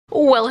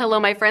Well, hello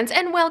my friends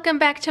and welcome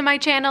back to my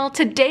channel.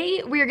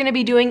 Today we are going to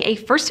be doing a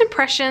first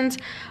impressions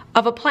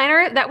of a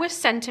planner that was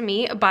sent to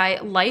me by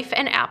Life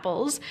and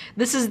Apples.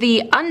 This is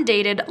the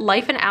undated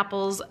Life and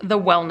Apples The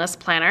Wellness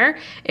Planner.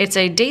 It's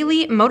a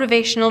daily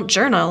motivational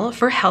journal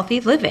for healthy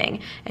living,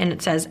 and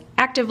it says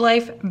active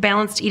life,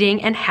 balanced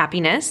eating, and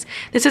happiness.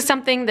 This is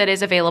something that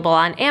is available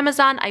on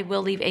Amazon. I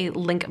will leave a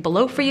link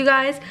below for you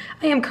guys.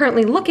 I am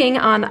currently looking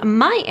on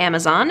my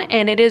Amazon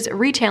and it is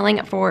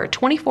retailing for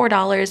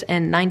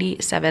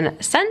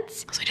 $24.97.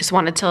 So I just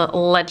wanted to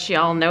let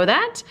y'all know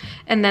that.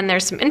 And then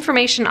there's some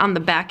information on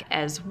the back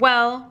as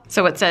well.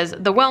 So it says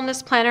the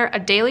Wellness Planner, a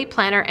daily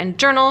planner and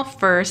journal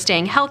for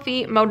staying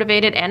healthy,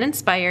 motivated, and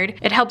inspired.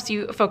 It helps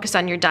you focus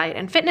on your diet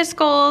and fitness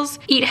goals,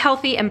 eat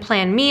healthy and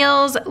plan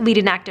meals, lead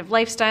an active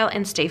lifestyle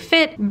and stay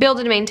fit,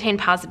 build and maintain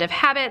positive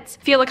habits,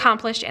 feel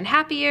accomplished and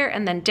happier.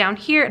 And then down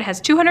here it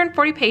has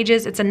 240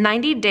 pages. It's a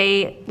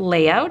 90-day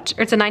layout,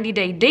 or it's a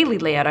 90-day daily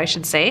layout, I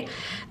should say.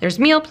 There's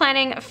meal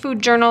planning,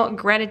 food journal,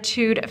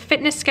 gratitude,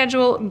 fitness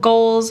schedule,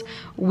 goals,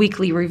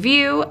 weekly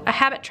review, a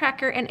habit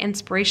tracker, and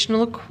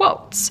inspirational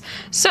quotes.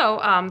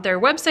 So their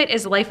website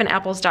is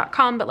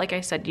lifeandapples.com, but like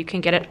I said, you can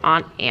get it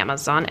on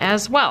Amazon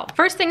as well.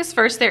 First things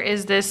first, there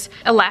is this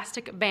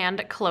elastic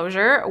band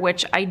closure,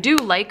 which I do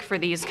like for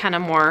these kind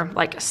of more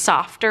like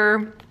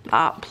softer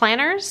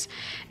planners.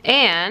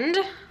 And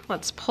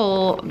let's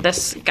pull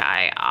this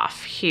guy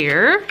off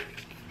here.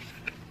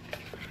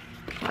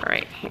 All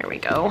right, here we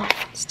go.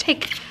 Let's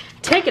take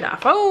it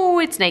off. Oh,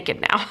 it's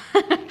naked now.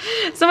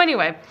 So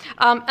anyway,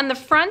 on the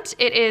front,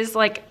 it is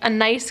like a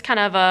nice kind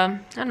of a, I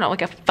don't know,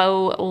 like a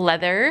faux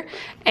leather,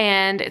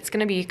 and it's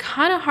gonna be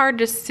kind of hard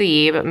to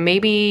see, but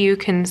maybe you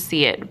can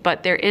see it.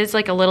 But there is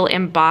like a little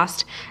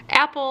embossed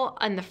apple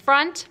on the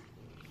front.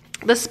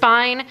 The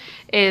spine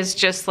is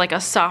just like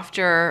a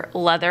softer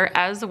leather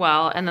as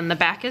well, and then the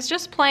back is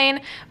just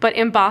plain, but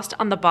embossed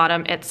on the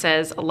bottom it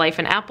says Life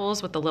and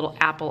Apples with a little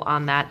apple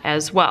on that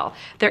as well.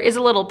 There is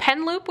a little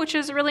pen loop, which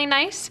is really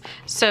nice.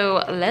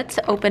 So let's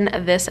open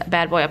this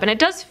bad boy up, and it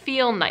does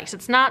feel nice.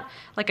 It's not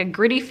like a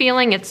gritty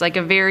feeling, it's like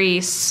a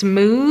very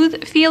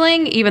smooth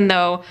feeling, even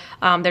though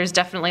there's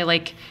definitely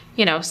like,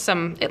 you know,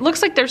 some, it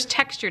looks like there's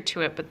texture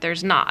to it, but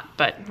there's not.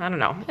 But I don't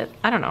know,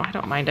 I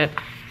don't mind it.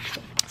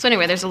 So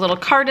anyway, there's a little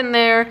card in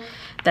there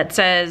that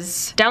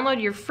says,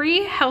 download your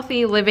free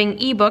healthy living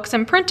ebooks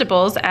and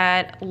printables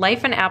at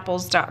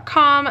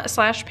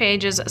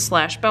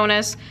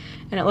lifeandapples.com/pages/bonus.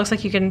 And it looks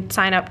like you can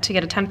sign up to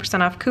get a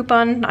 10% off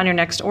coupon on your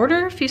next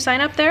order if you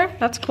sign up there.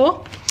 That's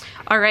cool.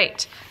 All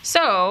right,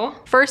 so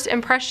first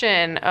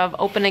impression of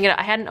opening it,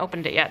 I hadn't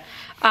opened it yet.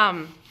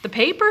 The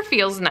paper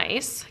feels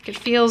nice. It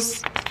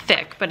feels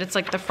thick, but it's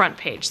like the front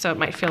page, so it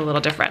might feel a little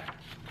different.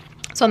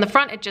 So on the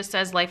front, it just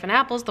says Life and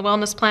Apples, the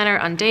Wellness Planner,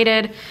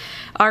 undated.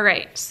 All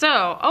right,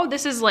 so, oh,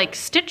 this is like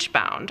stitch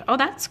bound. Oh,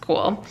 that's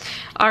cool.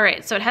 All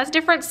right, so it has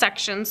different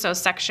sections. So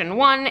section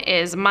 1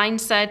 is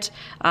mindset,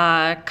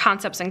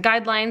 concepts and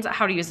guidelines,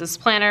 how to use this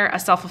planner, a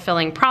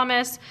self-fulfilling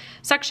promise.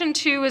 Section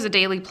 2 is a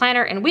daily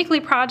planner and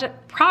weekly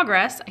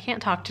progress. I can't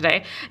talk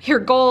today. Your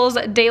goals,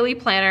 daily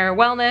planner,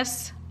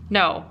 wellness.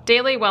 No,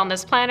 daily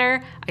wellness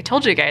planner. I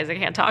told you guys I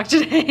can't talk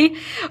today.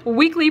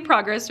 Weekly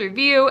progress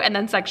review, and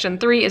then section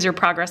 3 is your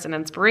progress and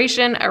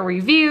inspiration, a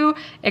review,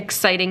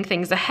 exciting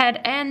things ahead,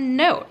 and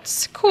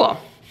notes. Cool.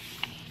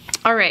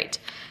 All right,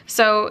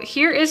 so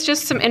here is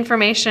just some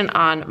information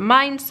on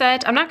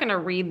mindset. I'm not gonna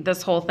read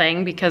this whole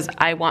thing because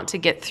I want to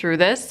get through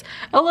this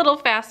a little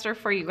faster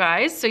for you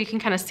guys so you can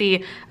kind of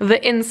see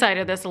the inside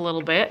of this a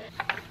little bit.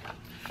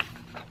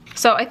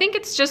 So I think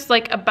it's just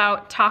like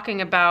about talking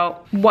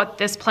about what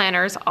this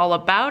planner is all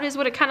about is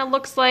what it kind of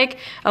looks like,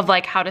 of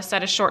like how to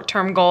set a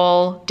short-term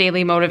goal,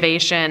 daily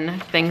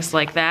motivation, things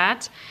like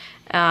that.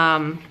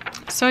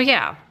 So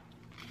yeah.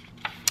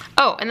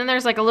 Oh, and then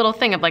there's like a little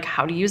thing of like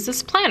how to use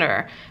this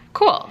planner.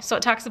 Cool. So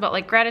it talks about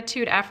like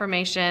gratitude,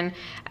 affirmation,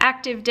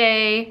 active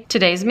day,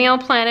 today's meal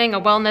planning,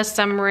 a wellness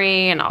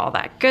summary, and all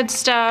that good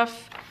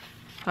stuff.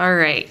 All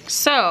right,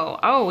 so,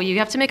 oh, you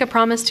have to make a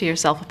promise to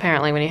yourself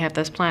apparently when you have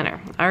this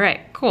planner. All right,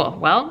 cool.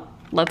 Well,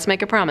 let's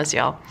make a promise,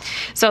 y'all.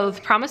 So the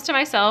promise to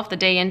myself, the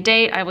day and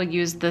date, I will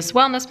use this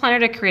wellness planner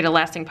to create a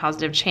lasting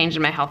positive change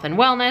in my health and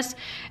wellness.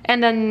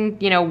 And then,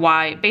 you know,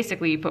 why,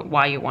 basically you put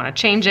why you want to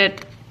change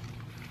it.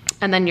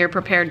 And then you're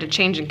prepared to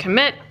change and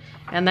commit,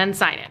 and then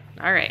sign it.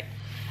 All right,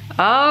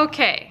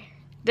 okay.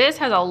 This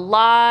has a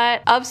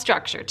lot of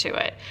structure to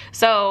it.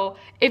 So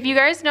if you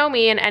guys know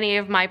me in any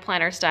of my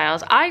planner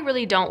styles, I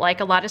really don't like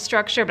a lot of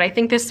structure, but I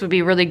think this would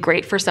be really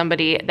great for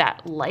somebody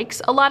that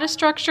likes a lot of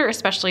structure,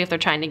 especially if they're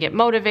trying to get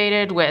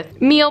motivated with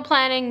meal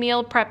planning,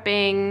 meal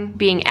prepping,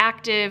 being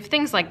active,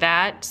 things like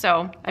that.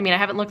 So, I mean, I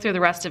haven't looked through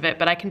the rest of it,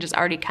 but I can just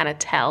already kind of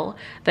tell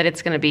that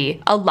it's gonna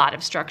be a lot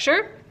of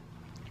structure.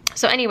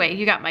 So anyway,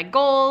 you got my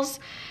goals.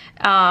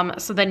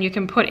 So then you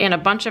can put in a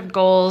bunch of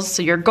goals,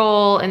 so your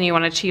goal and you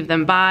want to achieve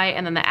them by,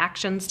 and then the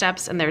action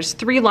steps, and there's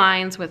 3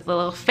 lines with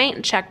little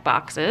faint check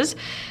boxes,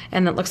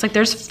 and it looks like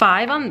there's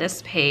 5 on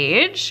this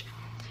page.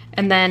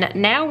 And then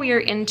now we are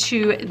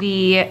into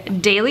the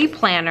daily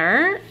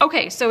planner.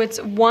 Okay, so it's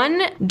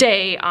 1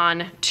 day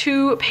on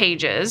 2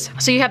 pages.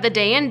 So you have the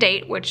day and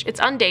date, which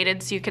it's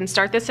undated, so you can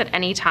start this at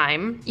any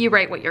time. You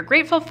write what you're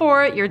grateful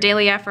for, your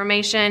daily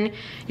affirmation,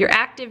 your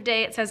active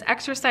day. It says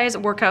exercise,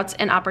 workouts,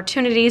 and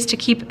opportunities to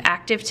keep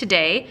active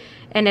today.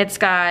 And it's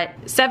got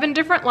 7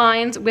 different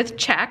lines with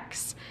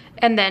checks.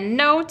 And then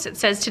notes, it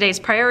says today's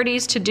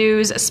priorities,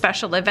 to-dos,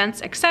 special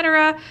events,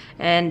 etc.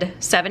 And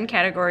 7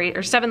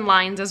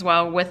 lines as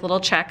well with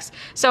little checks.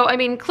 So, I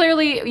mean,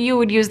 clearly you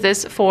would use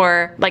this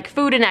for like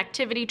food and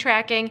activity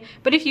tracking,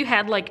 but if you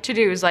had like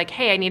to-dos, like,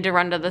 hey, I need to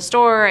run to the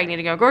store, I need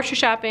to go grocery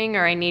shopping,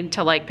 or I need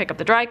to like pick up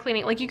the dry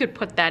cleaning, like you could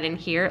put that in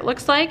here, it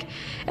looks like.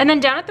 And then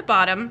down at the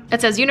bottom,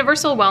 it says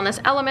universal wellness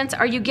elements,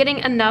 are you getting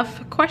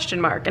enough?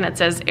 And it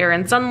says air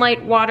and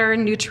sunlight, water,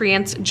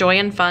 nutrients, joy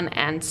and fun,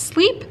 and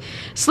sleep.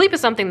 Sleep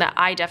is something that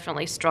I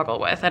definitely struggle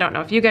with. I don't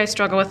know if you guys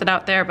struggle with it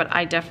out there, but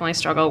I definitely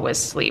struggle with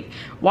sleep.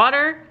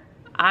 Water,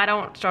 I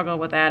don't struggle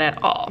with that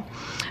at all.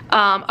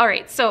 All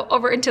right, so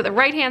over into the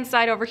right-hand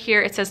side over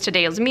here, it says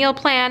today's meal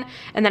plan,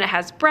 and then it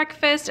has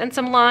breakfast and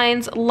some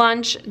lines,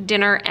 lunch,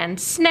 dinner, and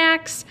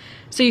snacks.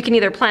 So you can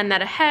either plan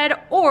that ahead,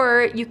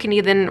 or you can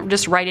even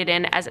just write it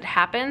in as it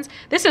happens.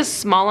 This is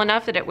small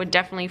enough that it would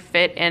definitely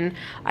fit in,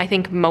 I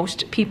think,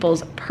 most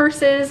people's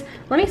purses.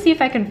 Let me see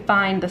if I can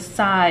find the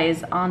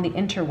size on the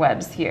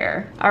interwebs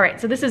here. All right,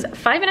 so this is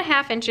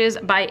 5.5 inches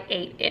by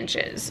 8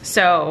 inches.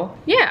 So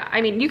yeah, I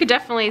mean, you could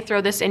definitely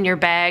throw this in your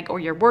bag or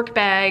your work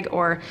bag,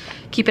 or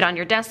keep it on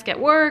your desk at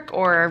work,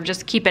 or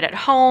just keep it at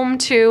home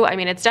too. I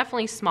mean, it's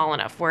definitely small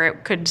enough where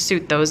it could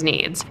suit those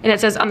needs. And it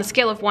says on the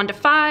scale of 1 to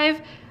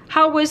 5,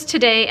 how was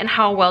today and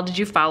how well did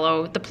you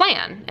follow the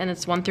plan? And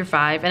it's 1 through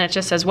 5, and it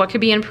just says what could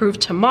be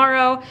improved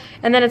tomorrow.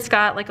 And then it's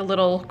got like a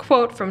little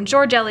quote from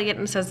George Eliot,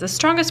 and says the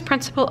strongest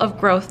principle of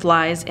growth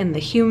lies in the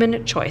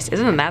human choice.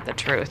 Isn't that the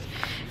truth?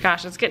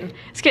 Gosh, it's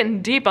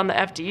getting deep on the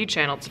FDE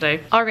channel today.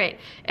 All right,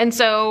 and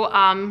so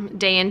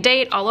day and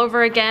date all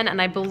over again,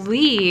 and I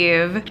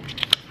believe,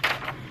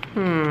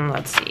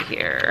 let's see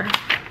here.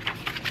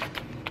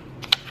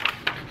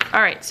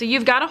 All right, so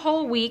you've got a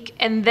whole week,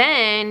 and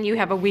then you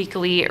have a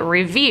weekly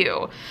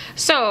review.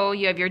 So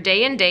you have your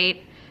day and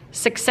date,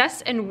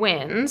 success and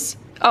wins.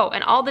 Oh,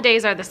 and all the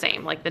days are the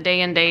same, like the day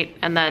and date,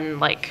 and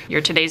then like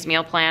your today's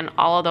meal plan,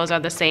 all of those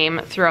are the same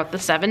throughout the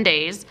 7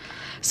 days.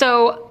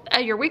 So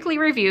at your weekly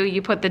review,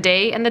 you put the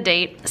day and the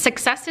date,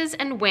 successes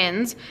and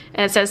wins,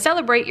 and it says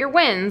celebrate your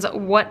wins.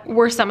 What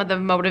were some of the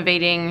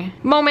motivating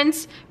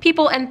moments,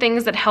 people, and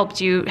things that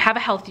helped you have a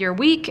healthier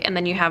week? And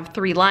then you have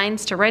 3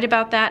 lines to write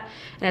about that.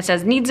 And it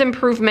says needs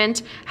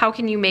improvement. How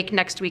can you make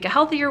next week a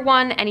healthier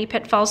one? Any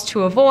pitfalls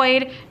to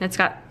avoid? And it's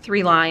got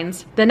 3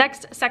 lines. The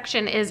next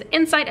section is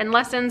insight and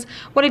lessons.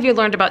 What have you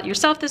learned about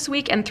yourself this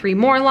week? And 3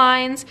 more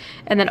lines.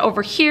 And then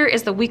over here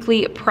is the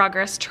weekly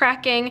progress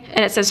tracking.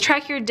 And it says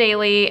track your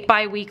daily,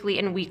 bi-weekly,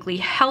 and weekly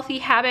healthy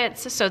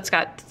habits. So it's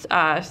got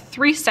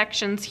 3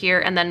 sections here,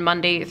 and then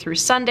Monday through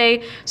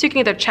Sunday. So you can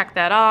either check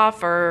that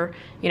off, or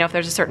you know, if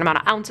there's a certain amount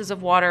of ounces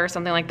of water or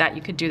something like that,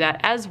 you could do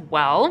that as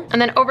well. And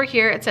then over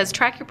here it says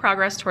track your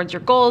progress towards your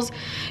goals.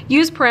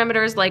 Use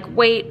parameters like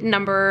weight,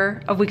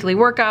 number of weekly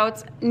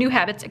workouts, new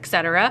habits,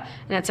 etc.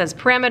 And it says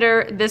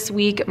parameter this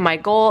week, my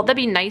goal. That'd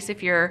be nice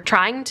if you're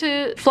trying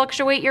to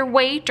fluctuate your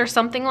weight or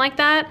something like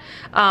that.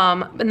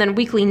 And then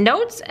weekly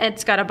notes,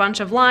 it's got a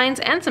bunch of lines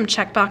and some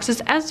check boxes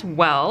as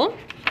well.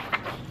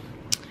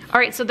 All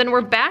right, so then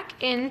we're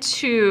back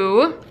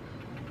into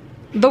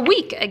the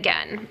week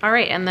again. All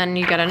right, and then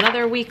you got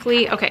another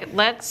weekly. Okay,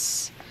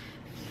 let's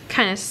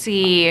kind of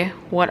see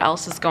what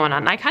else is going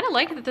on. I kind of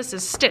like that this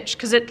is stitched,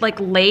 because it like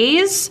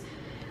lays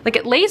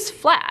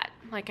flat.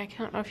 Like, I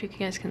don't know if you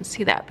guys can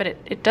see that, but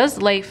it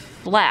does lay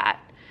flat.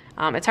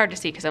 It's hard to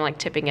see because I'm like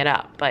tipping it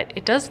up, but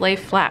it does lay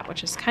flat,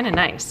 which is kind of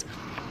nice.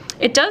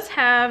 It does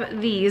have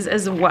these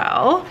as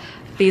well,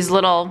 these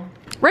little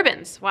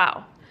ribbons.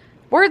 Wow.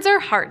 Words are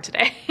hard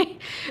today.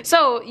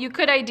 So you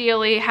could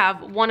ideally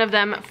have one of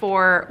them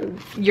for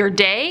your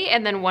day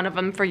and then one of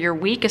them for your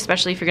week,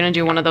 especially if you're gonna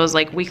do one of those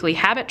like weekly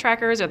habit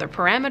trackers or the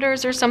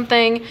parameters or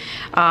something.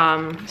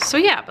 So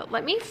yeah, but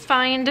let me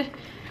find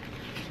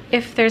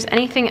if there's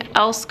anything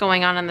else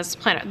going on in this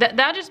planner.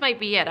 That just might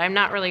be it, I'm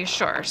not really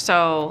sure.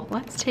 So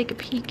let's take a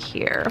peek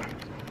here.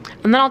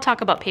 And then I'll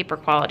talk about paper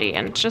quality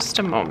in just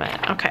a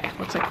moment. Okay,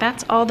 looks like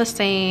that's all the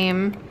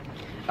same.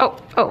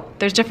 Oh,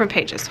 there's different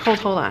pages.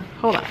 Hold on.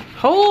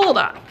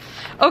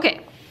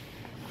 Okay,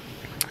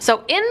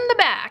 so in the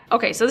back,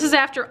 okay, so this is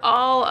after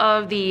all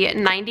of the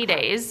 90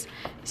 days.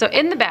 So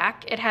in the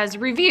back, it has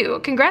review.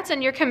 Congrats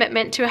on your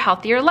commitment to a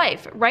healthier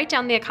life. Write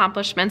down the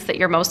accomplishments that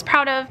you're most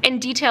proud of and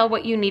detail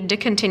what you need to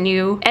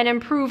continue and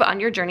improve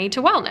on your journey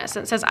to wellness.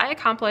 And it says, I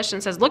accomplished, and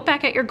it says, look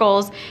back at your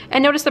goals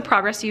and notice the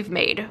progress you've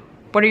made.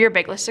 What are your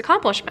biggest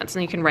accomplishments?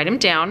 And you can write them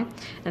down.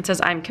 And it says,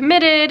 I'm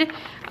committed,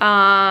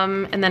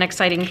 and then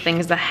exciting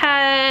things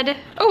ahead.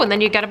 Oh, and then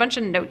you got a bunch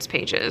of notes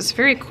pages.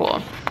 Very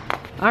cool.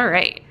 All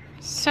right,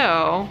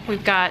 so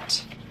we've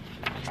got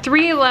 4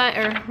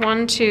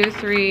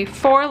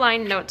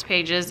 line notes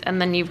pages,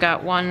 and then you've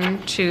got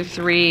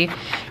 3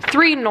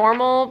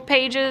 normal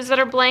pages that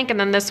are blank, and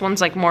then this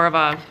one's like more of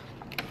a,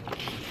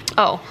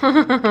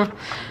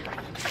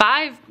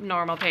 5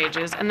 normal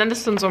pages, and then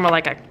this one's more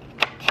like a,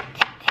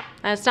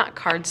 it's not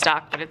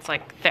cardstock, but it's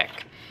like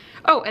thick.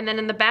 Oh, and then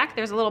in the back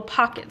there's a little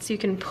pocket so you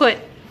can put,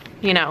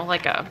 you know,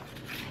 like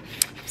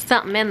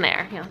something in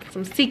there, you know,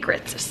 some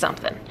secrets or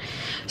something.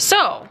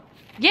 So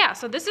yeah,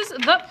 so this is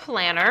the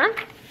planner.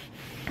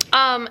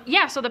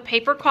 Yeah, so the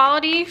paper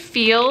quality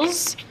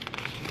feels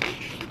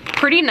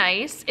pretty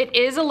nice. It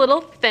is a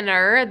little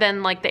thinner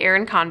than like the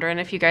Erin Condren.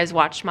 If you guys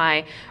watch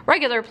my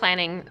regular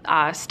planning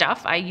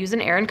stuff, I use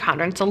an Erin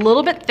Condren. It's a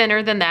little bit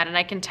thinner than that, and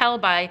I can tell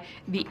by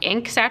the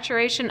ink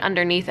saturation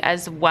underneath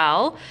as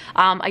well.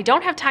 I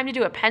don't have time to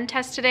do a pen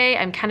test today.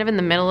 I'm kind of in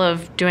the middle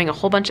of doing a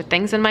whole bunch of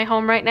things in my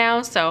home right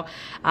now, so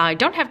I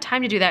don't have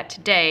time to do that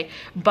today,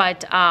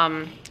 but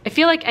I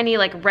feel like any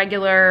like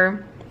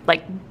regular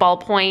like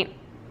ballpoint,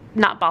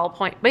 not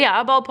ballpoint, but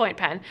yeah, a ballpoint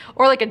pen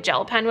or like a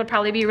gel pen would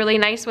probably be really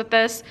nice with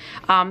this.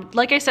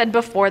 Like I said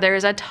before,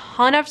 there's a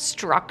ton of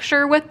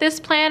structure with this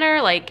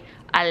planner, like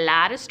a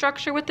lot of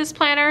structure with this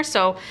planner.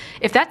 So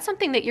if that's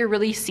something that you're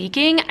really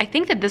seeking, I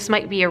think that this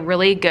might be a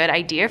really good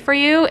idea for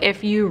you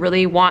if you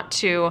really want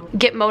to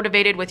get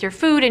motivated with your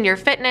food and your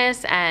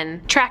fitness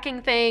and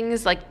tracking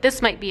things. Like,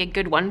 this might be a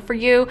good one for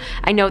you.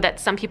 I know that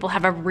some people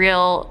have a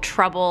real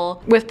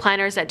trouble with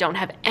planners that don't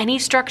have any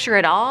structure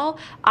at all.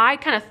 I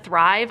kind of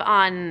thrive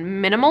on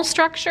minimal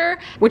structure,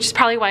 which is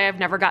probably why I've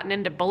never gotten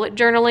into bullet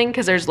journaling,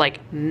 because there's like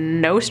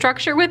no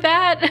structure with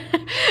that.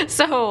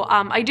 So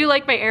I do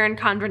like my Erin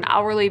Condren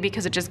hourly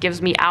because it just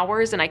gives me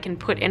hours and I can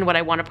put in what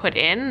I want to put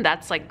in.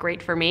 That's like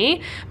great for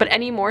me, but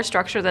any more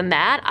structure than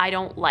that I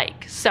don't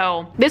like.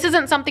 So this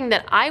isn't something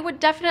that I would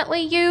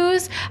definitely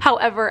use.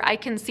 However, I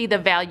can see the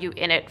value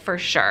in it for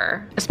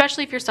sure,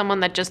 especially if you're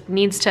someone that just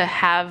needs to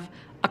have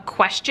a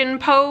question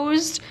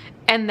posed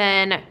and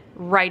then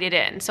write it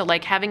in. So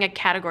like having a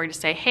category to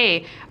say,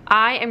 hey,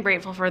 I am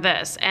grateful for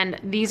this, and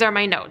these are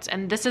my notes,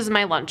 and this is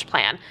my lunch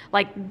plan.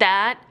 Like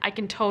that, I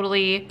can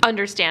totally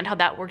understand how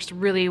that works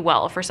really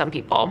well for some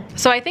people.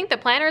 So I think the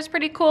planner is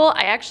pretty cool.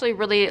 I actually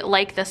really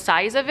like the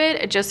size of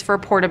it just for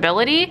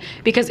portability,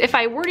 because if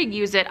I were to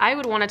use it, I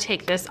would want to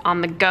take this on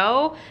the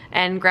go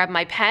and grab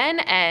my pen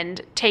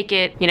and take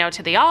it, you know,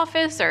 to the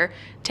office or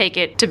take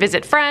it to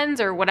visit friends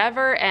or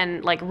whatever,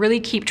 and like really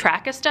keep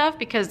track of stuff.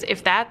 Because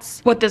if that's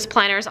what this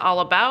planner is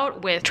all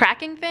about with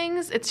tracking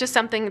things, it's just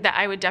something that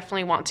I would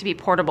definitely want to be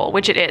portable,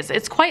 which it is.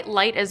 It's quite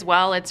light as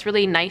well. It's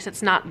really nice.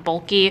 It's not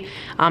bulky.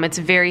 It's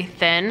very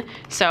thin.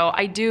 So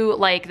I do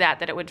like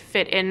that it would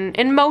fit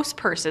in most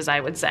purses, I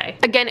would say.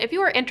 Again, if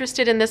you are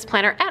interested in this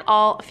planner at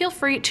all, feel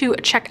free to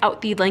check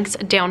out the links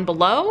down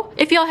below.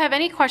 If y'all have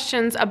any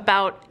questions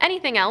about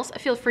anything else,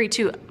 feel free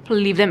to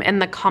leave them in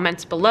the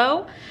comments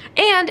below.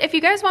 And if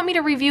you guys want me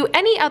to review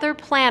any other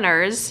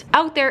planners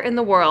out there in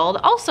the world,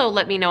 also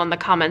let me know in the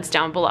comments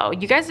down below.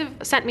 You guys have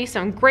sent me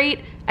some great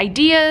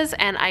ideas,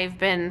 and I've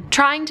been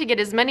trying to get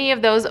as many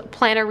of those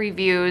planner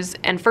reviews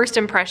and first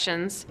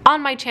impressions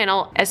on my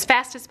channel as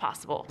fast as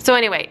possible. So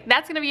anyway,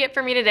 that's gonna be it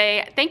for me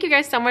today. Thank you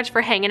guys so much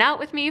for hanging out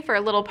with me for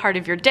a little part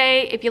of your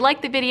day. If you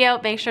liked the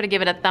video, make sure to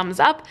give it a thumbs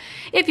up.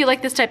 If you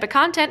like this type of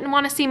content and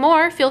want to see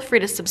more, feel free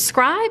to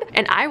subscribe,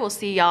 and I will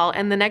see y'all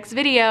in the next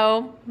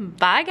video.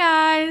 Bye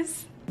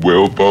guys.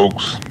 Well,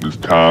 folks, it's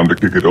time to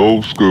kick it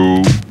old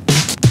school, so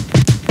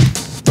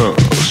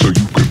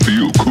you can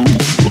feel cool.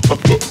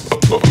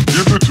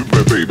 Give it to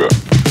me, baby.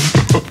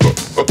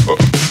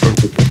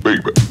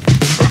 Baby.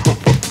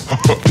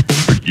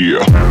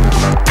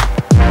 Yeah.